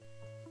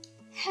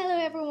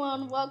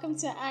everyone, welcome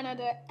to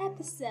another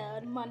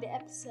episode, Monday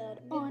episode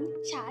on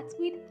Chat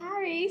with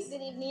Aris.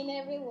 Good evening,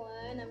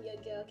 everyone. I'm your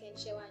girl,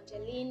 Kenshawa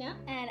Angelina.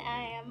 And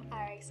I am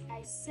Aris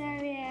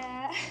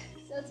Iseria.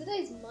 So today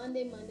is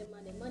Monday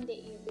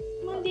evening.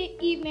 Monday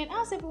evening,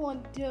 how's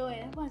everyone doing?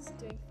 Everyone's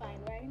doing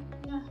fine,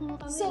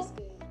 right? So, Is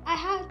good. I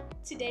have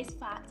today's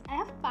facts. I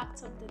have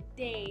facts of the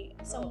day,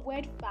 some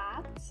weird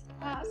facts.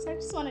 So I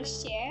just want to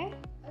share.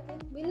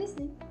 Okay, we're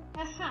listening.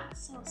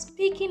 So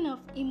speaking of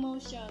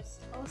emotions,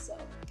 also,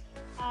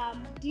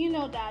 do you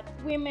know that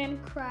women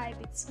cry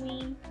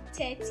between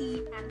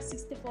 30 and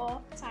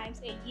 64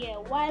 times a year,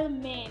 while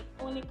men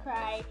only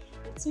cry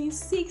between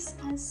 6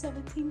 and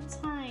 17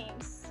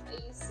 times? Are you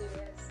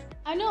serious?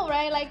 I know,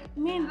 right? Like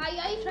men, Are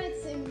you trying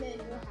to say men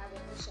don't have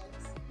emotions?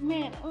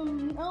 men.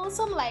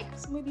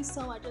 Some maybe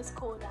some are just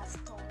cold as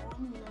stone,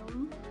 you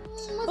know.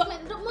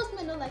 Most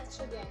men don't like to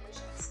show their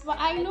emotions. But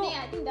I know.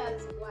 I think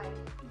that's why.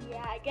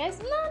 Yeah, I guess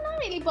no, not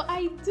really. But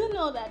I do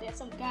know that there's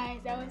some guys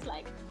that always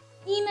like.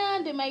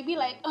 They might be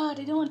like, oh,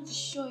 they don't want to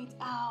show it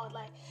out.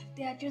 Like,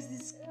 they are just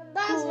this.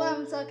 That's what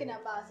I'm talking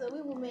about. So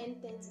we women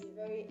tend to be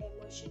very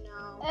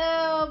emotional.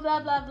 Oh, blah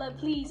blah blah.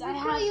 Please,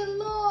 I cry a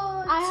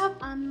lot. have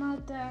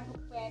another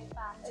weird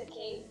fact.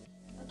 Okay.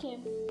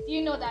 Do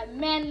you know that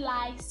men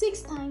lie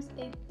 6 times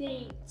a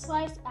day,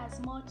 twice as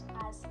much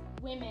as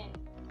women?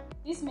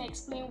 This may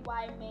explain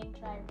why men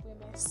drive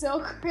women so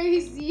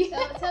crazy.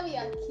 Tell me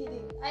you're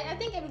kidding. I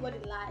think everybody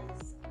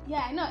lies.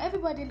 Yeah, I know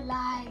everybody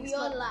lies. We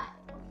all lie.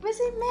 We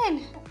say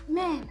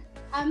men.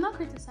 I'm not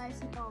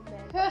criticizing all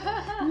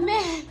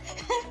men.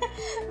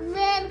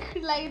 men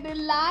like they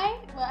lie,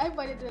 but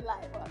everybody do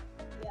lie, but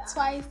Yeah.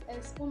 twice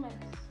as women.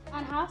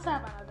 And I also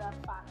have another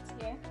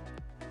fact here.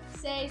 It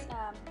says,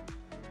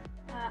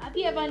 have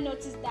you ever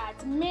noticed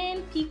that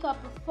men pick up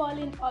a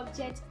falling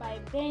object by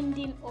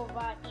bending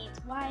over it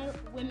while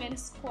women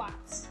squat?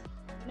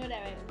 You know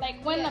that, right?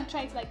 Like when I'm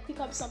trying to pick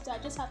up something, I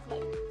just have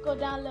to go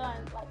down low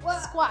and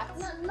squat.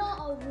 Not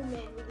all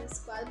women really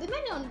squat.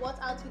 Depending on what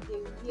outfit they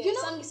wear. You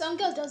know, some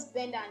girls just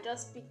bend and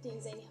just pick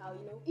things anyhow.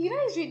 You know,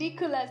 it's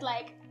ridiculous.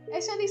 Like,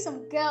 especially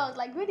some girls,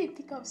 like when they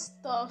pick up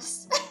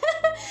stuffs,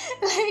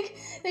 like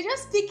they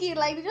just pick it,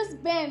 like they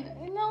just bend.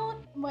 You know,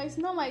 but it's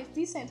normal. It's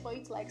decent for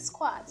you to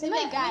squat. Maybe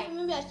You're not a guy.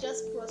 Maybe I should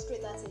just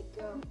prostrate as a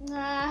girl.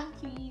 Nah,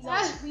 please,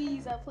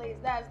 please,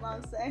 that's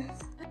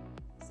nonsense.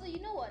 So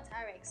you know what,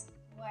 Alex?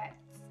 What?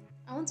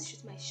 I want to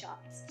shoot my shot.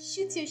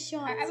 Shoot your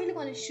shot. I really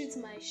want to shoot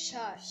my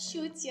shot.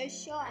 Shoot your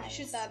shot.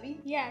 Shoot,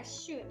 Abby. Yeah,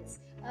 shoot.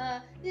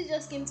 This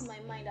just came to my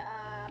mind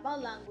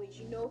about language.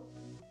 You know,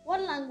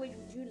 what language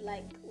would you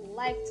like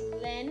to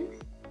learn?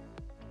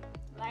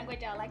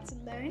 Language I like to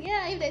learn.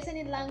 Yeah, if there's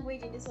any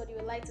language in this world you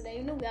would like to learn,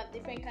 you know, we have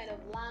different kind of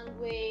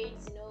language.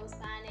 You know,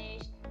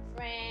 Spanish,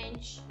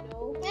 French. You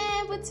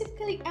know. But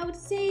typically I would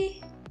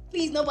say,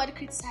 please, nobody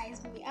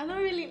criticize me. I'm not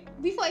really.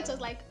 Before it was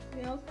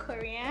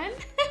Korean.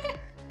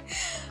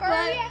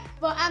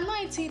 But I'm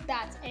not into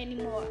that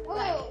anymore.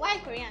 Oh, why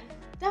Korean?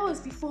 That was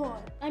before.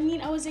 I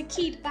mean, I was a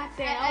kid back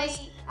then. I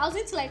was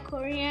into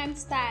Korean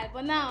style,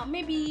 but now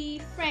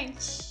maybe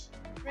French.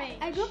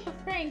 I go for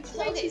French.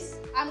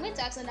 I'm going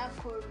to ask on that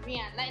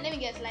Korean. Let me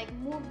guess.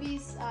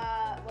 Movies.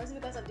 Was it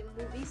because of the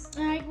movies?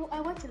 I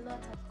watch a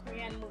lot of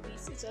Korean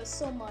movies. It was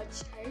so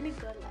much. I really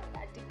got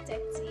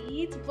addicted to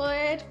it.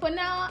 But for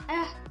now,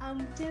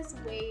 I'm just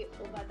way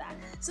over that.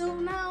 So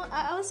now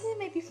I'll say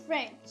maybe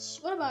French.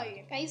 What about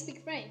you? Can you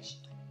speak French?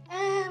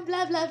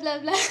 Blah blah blah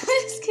blah.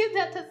 Let's keep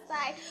that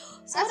aside.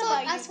 So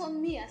as for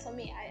me,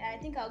 I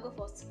think I'll go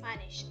for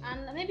Spanish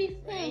and maybe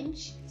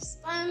French.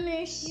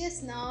 Spanish.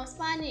 Yes, no,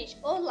 Spanish.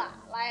 Hola.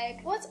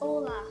 What's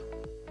hola?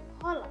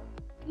 Hola.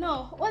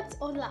 No, what's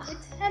hola?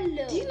 It's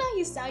hello. Do you know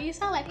you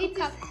sound like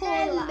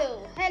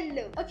Coca-Cola?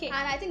 Hello. Okay. And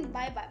I think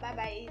bye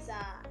bye is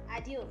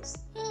adios.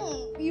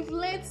 You've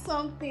learned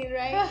something,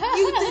 right?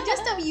 You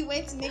just tell me you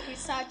went to make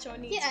research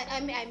on it. Yeah, I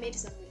made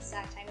some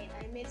research.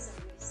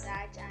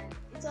 And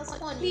it was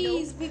fun.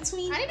 Please,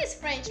 between I think it's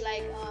French,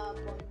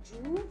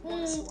 bonjour,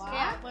 bonsoir.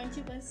 Yeah,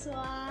 bonjour,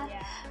 bonsoir.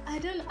 Yeah. I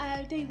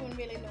don't even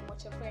really know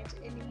much of French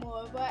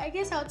anymore, but I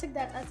guess I'll take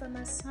that as an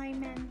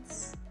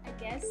assignment. I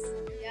guess.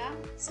 Yeah.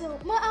 So,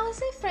 I would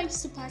say French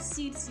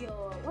supersedes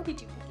your. What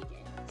did you pick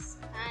again?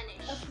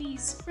 Spanish.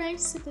 Please, French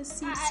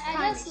supersedes Spanish.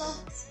 I just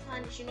love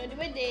Spanish. You know the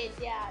way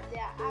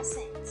their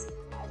accent.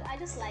 I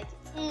just like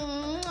it.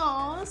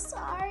 Oh,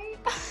 sorry.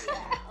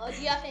 Yeah. Or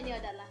do you have any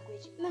other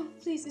language? No,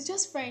 please. It's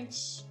just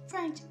French.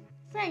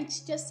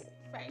 Just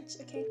French.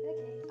 Okay. Okay.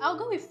 I'll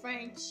go with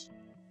French.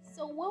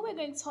 So what we're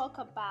going to talk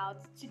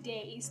about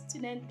today is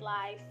student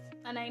life.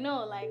 And I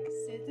know,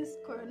 since this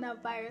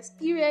coronavirus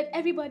period,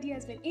 everybody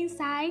has been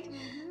inside.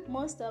 Mm-hmm.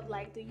 Most of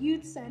the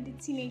youths and the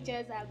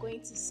teenagers are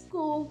going to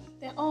school.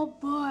 They're all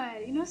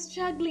bored,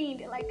 struggling.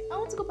 They're like, I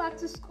want to go back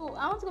to school.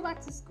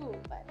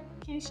 But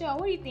Kenshawa,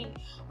 what do you think?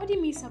 What do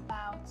you miss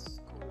about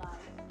school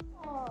life?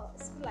 Oh,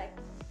 school life.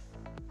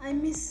 I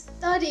miss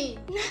studying.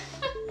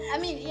 I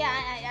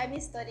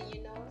miss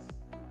studying.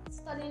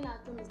 studying at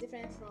home is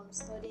different from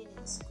studying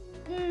in school.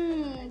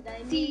 Mm,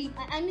 And deep.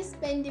 I miss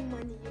spending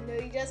money.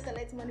 You just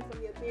collect money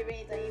from your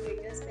parents and you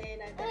just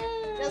spend and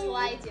then just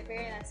lie to your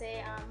parents and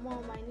say,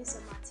 Mom, I need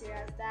some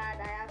materials. Dad,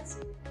 I have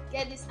to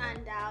get this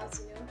handout.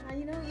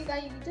 And you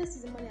just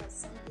use the money on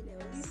something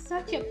else. You're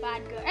such a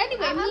bad girl.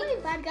 Anyway, I'm not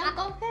a bad girl.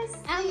 I'm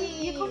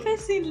confessing. you're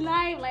confessing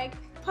live, like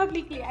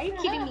publicly. Are you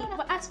kidding me?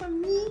 But as for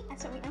me,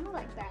 I'm not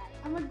like that.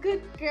 I'm a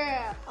good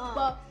girl.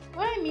 But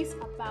what I miss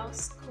about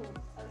school,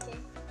 Okay.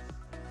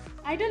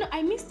 I don't know.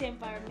 I miss the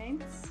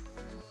environment.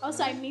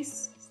 Also, I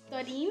miss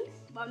studying,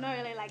 but I'm not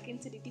really like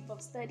into the deep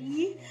of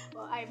study.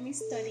 But I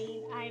miss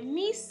studying. I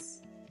miss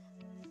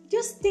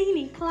just staying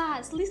in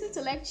class, listen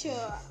to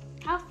lecture,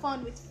 have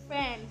fun with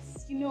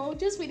friends.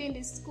 Just within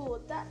the school.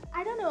 That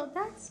I don't know.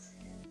 That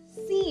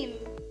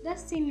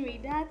scenery,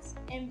 that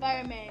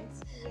environment.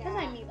 Yeah. That's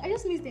what I miss. I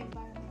just miss the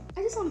environment.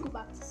 I just want to go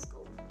back to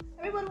school.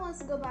 Everybody wants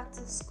to go back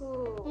to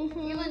school.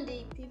 Mhm. Even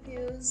the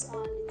pupils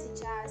and the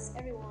teachers,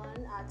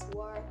 everyone at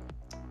work.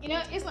 It's They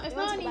not want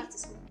to only go back to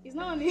school. it's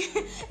not only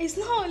it's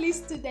not only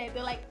students.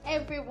 They're like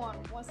everyone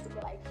wants to go.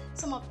 Like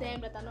some of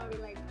them that are not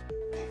really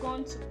like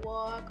go to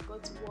work.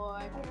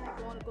 Like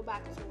they want to go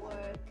back to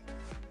work,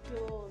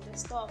 do the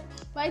stuff.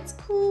 But it's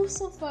cool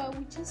so far.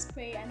 We just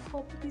pray and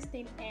hope this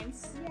thing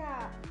ends.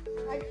 Yeah,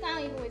 I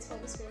can't even wait for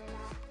this corona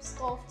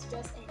stuff to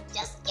just end.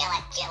 Just kill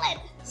it.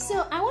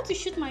 So I want to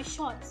shoot my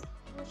shot.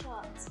 No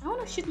shots. I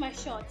want to shoot my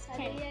shot. I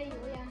Okay. hear you,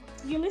 yeah.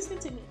 You listen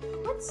to me.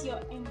 What's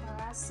your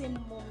embarrassing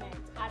moment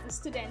as a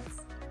student?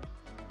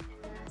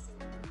 Embarrassing.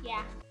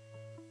 Yeah.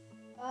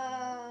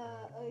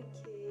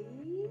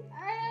 Okay.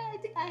 I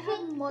think I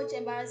have much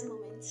embarrassing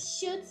moments.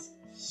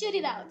 Shoot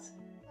it out.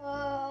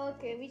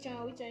 Okay. Which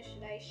one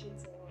should I shoot?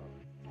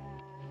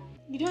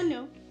 You don't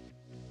know.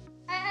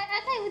 I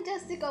can't even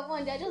just think of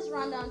one. I just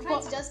ran down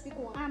trying to just pick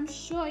one. I'm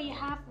sure you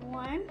have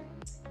one.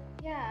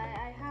 Yeah,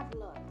 I have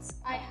lots.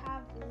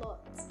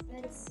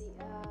 Let's see.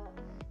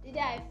 The day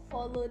I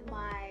followed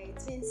my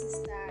twin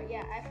sister.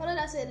 Yeah, I followed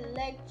her to a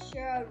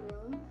lecture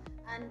room,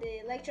 and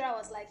the lecturer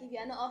was like, "If you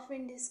are not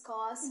offering this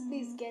course,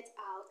 please get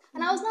out."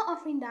 And I was not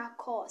offering that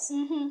course,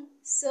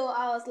 so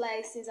I was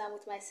like, since I'm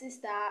with my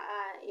sister,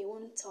 it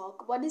won't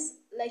talk. But this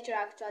lecturer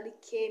actually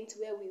came to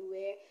where we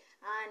were,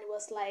 and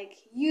was like,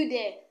 "You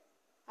there?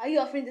 Are you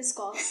offering this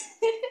course?"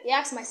 He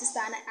asked my sister,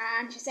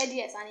 and she said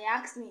yes, and he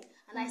asked me,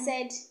 and I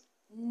said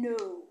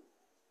no.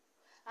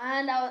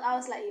 And I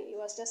was like, it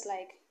was just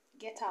like,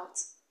 get out.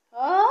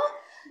 Oh,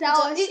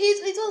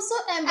 it was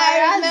so embarrassing.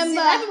 I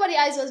remember. Everybody's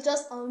eyes was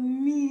just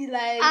on me,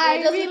 like they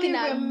were just looking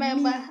at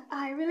remember. me.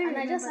 I really And remember.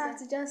 I just had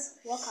to just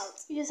walk out.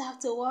 You just have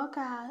to walk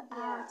out.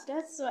 Yeah.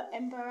 That's so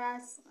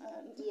embarrassing.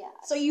 Yeah.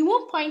 So you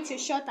won't point your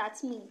shot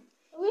at me.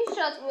 Which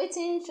shot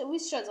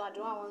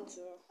do I want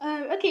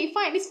to? Okay,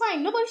 fine. It's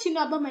fine. Nobody should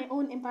know about my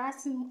own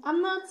embarrassing.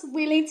 I'm not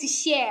willing to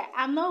share.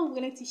 I'm not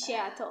willing to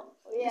share at all.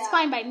 Yeah. It's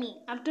fine by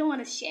me. I don't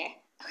want to share.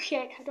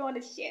 Okay, I don't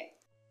want to share.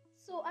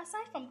 So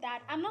aside from that,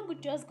 I'm not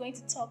just going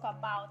to talk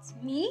about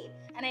me.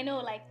 And I know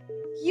like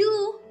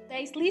you that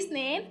is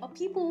listening or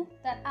people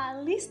that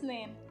are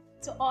listening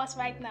to us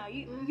right now,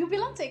 you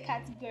belong to a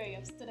category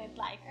of student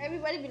life.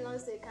 Everybody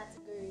belongs to a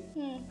category.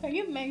 Can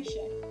you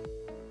mention?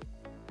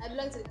 I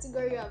belong to the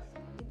category of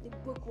the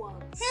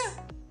bookworms.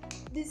 Yeah.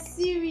 The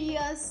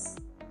serious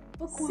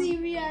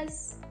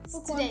Bookworms.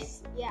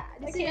 students. Yeah,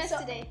 the Okay, serious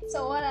students.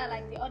 so what are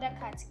like the other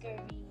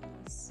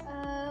categories?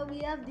 We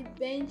have the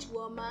bench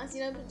warmers.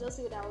 Just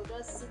people that will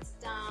just sit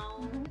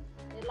down.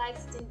 They like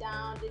sitting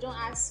down. They don't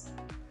ask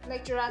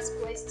lecturers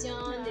questions.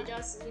 Yeah. They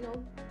just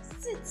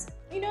sit.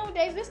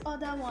 There's this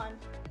other one.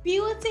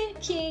 Beauty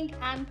King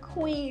and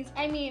Queens.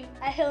 I mean,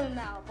 I hail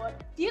now,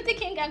 but Beauty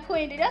King and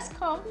Queen, they just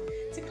come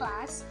to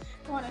class,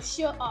 want to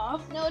show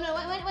off. No.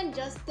 When you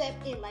just step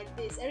in like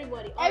this,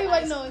 everybody knows. All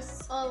eyes on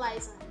us. All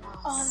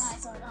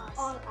eyes on us.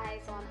 All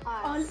eyes on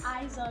us. All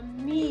eyes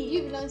on me.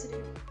 You belong to the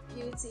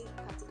beauty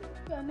category.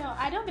 Well, no,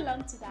 I don't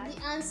belong to that. The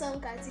handsome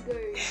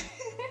category.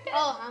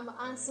 Oh, I'm a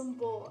handsome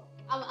boy.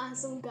 I'm a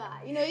handsome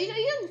guy. You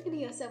don't be feeling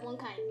yourself one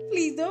kind.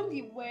 Please don't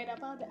be worried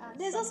about the answer.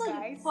 There's also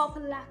guys. the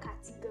popular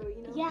category.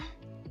 Yeah.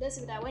 Those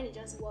people that when they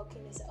just walk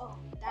in, they say, "Oh,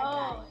 that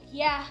Oh,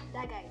 yeah.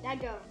 guy, that guy, that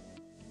girl."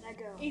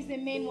 He's the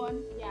main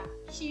one. Yeah.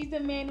 She's the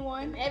main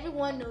one.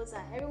 Everyone knows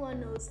her. Everyone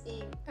knows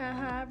him.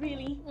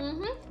 Really?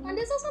 And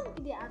there's also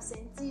the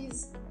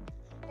absentees.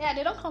 Yeah,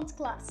 they don't come to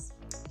class.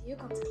 Do you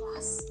come to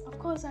class? Of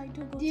course I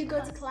do go Do you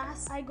go to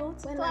class? I go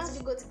to When class. last did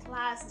you go to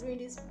class during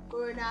this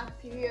corona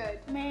period?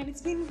 Man,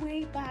 it's been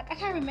way back. I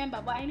can't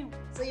remember, but I know.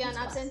 So you're an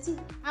absentee?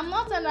 I'm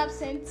not an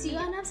absentee.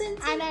 You're an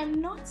absentee? And I'm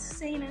not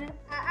saying an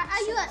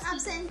Are you an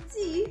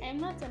absentee? I'm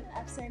not an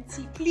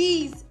absentee.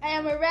 Please, I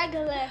am a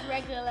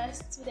regular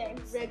student.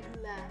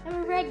 Regular. I'm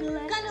a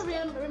regular. Kind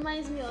of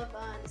reminds me of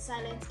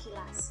silent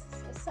killers.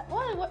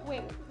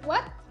 Wait,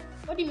 what?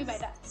 What do you mean by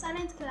that?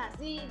 Silent killers.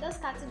 Those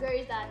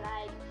categories that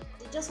like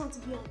they just want to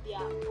be on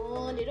their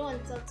own. They don't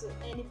want to talk to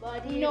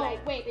anybody. No,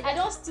 like, wait. I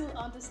don't still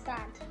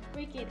understand.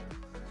 Break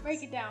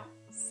it down.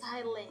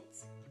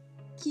 Silent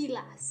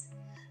killers.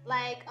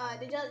 Like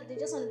they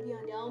just want to be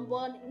on their own,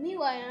 but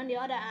meanwhile on the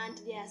other hand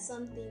they are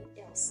something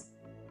else.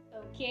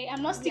 Okay,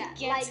 I'm not still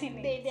getting like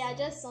it. they are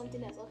just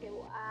something else. Okay,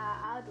 well,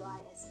 how do I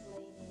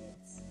explain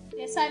it?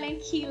 They're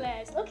silent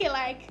killers. Okay,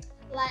 like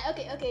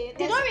okay.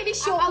 they don't really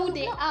show who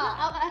they are.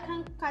 I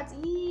can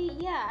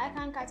I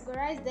can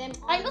categorize them.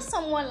 I know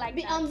someone like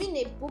that. Being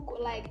a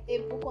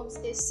bookworm,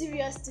 a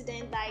serious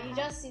student that you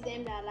just see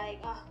them that like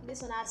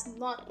this one has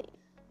nothing,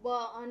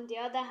 but on the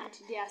other hand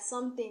they are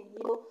something, you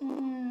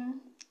know.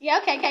 Yeah,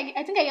 okay,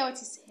 I think I get what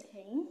you're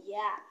saying.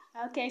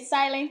 Yeah. Okay,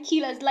 silent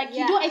killers. Like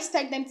you don't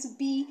expect them to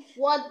be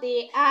what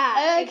they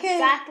are. Okay.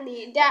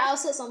 Exactly. There are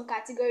also some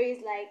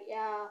categories like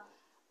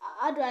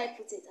how do I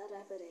put it?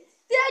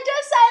 They're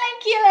just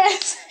silent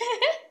killers.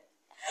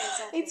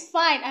 Exactly. It's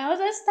fine. I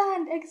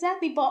understand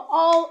exactly, but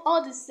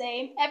all the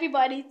same,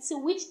 everybody to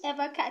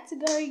whichever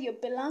category you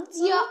belong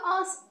to, you're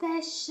all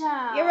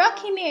special. You're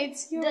rocking it.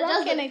 You're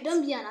rocking it.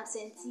 Don't be an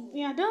absentee.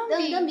 Yeah, don't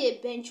be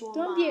a bench warmer.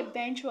 Don't be a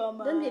bench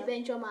warmer. Don't be a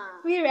bench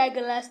warmer. Be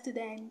regular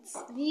students.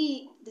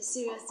 Be the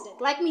serious student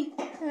like me.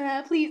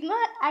 Please,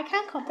 not. I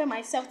can't compare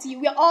myself to you.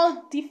 We're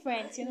all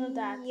different. You know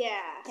that.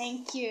 Yeah.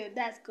 Thank you.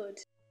 That's good.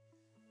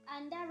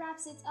 And that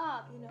wraps it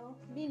up. You know,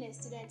 being a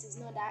student is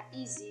not that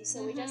easy,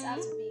 so we just have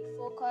to be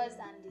focused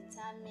and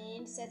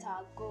determined, set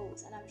our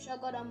goals, and I'm sure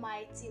God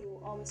Almighty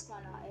will always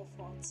plan our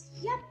efforts.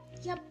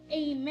 Yep.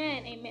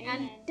 Amen.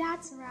 And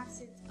that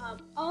wraps it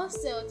up.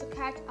 Also, to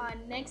catch our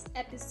next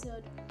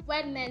episode,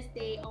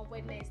 Wednesday,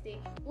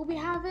 we'll be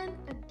having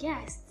a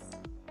guest.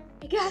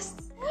 A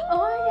guest.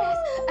 Oh yes,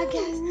 a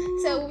guest.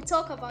 So we'll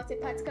talk about a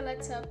particular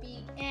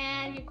topic,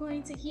 and you're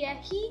going to hear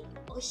he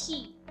or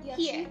she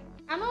here.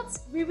 I'm not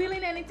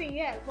revealing anything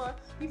yet, but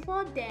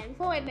before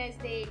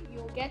Wednesday,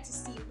 you'll get to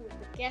see who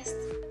the guest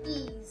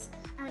is.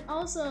 And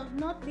also,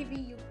 not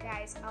leaving you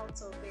guys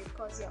out of it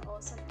because you're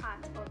also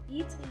part of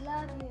it. We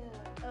love you.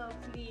 Oh,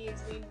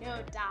 please, we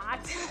know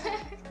that.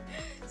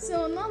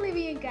 So, not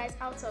leaving you guys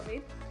out of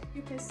it,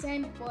 you can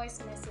send voice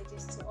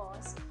messages to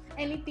us.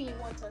 Anything you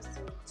want us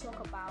to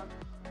talk about,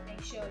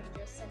 make sure you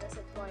just send us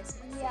a voice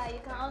message. Yeah, you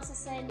can also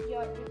send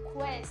your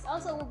request.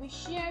 Also, we'll be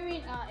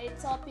sharing a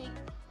topic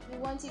we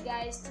want you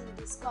guys to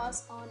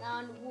discuss on,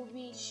 and we'll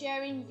be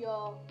sharing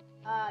your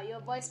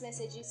voice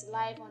messages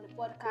live on the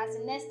podcast.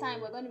 And next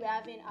time we're going to be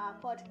having our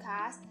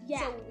podcast,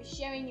 so we'll be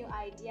sharing you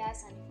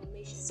ideas and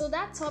information. So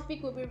that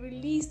topic will be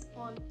released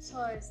on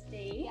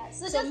Thursday. Yeah,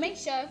 so make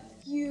sure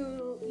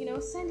you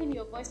send in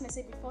your voice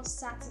message before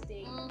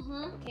Saturday.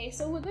 Okay,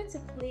 so we're going to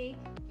play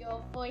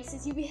your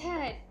voices. You'll be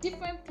heard.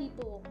 Different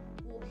people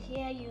will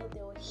hear you.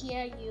 They will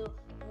hear you.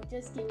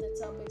 We'll just give the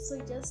topic, so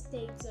just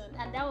stay tuned,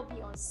 and that will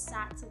be on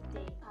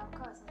Saturday. Of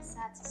course, on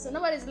Saturday. So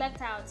nobody's left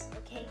out,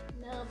 okay?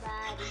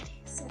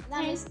 Nobody. So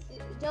that means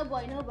Joe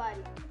boy, nobody.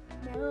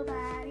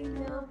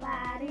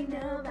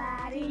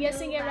 You're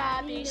singing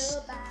rubbish.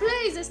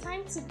 Please, it's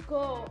time to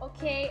go.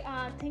 Okay.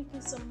 Thank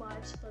you so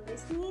much for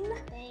listening.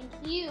 Thank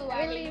you.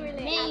 I really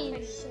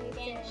appreciate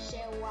it.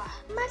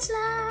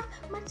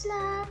 Much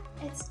love.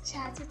 It's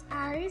Chat with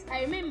Aris.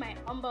 I remain my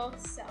humble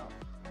self,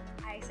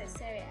 Aris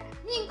Eseria.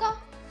 Ninko.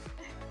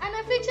 And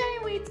I'm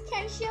featuring with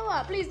Ken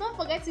Shewa. Please don't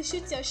forget to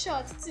shoot your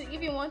shots too.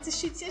 If you want to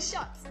shoot your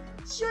shots,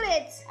 shoot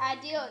it.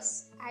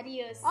 Adios.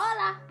 Adios.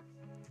 Hola.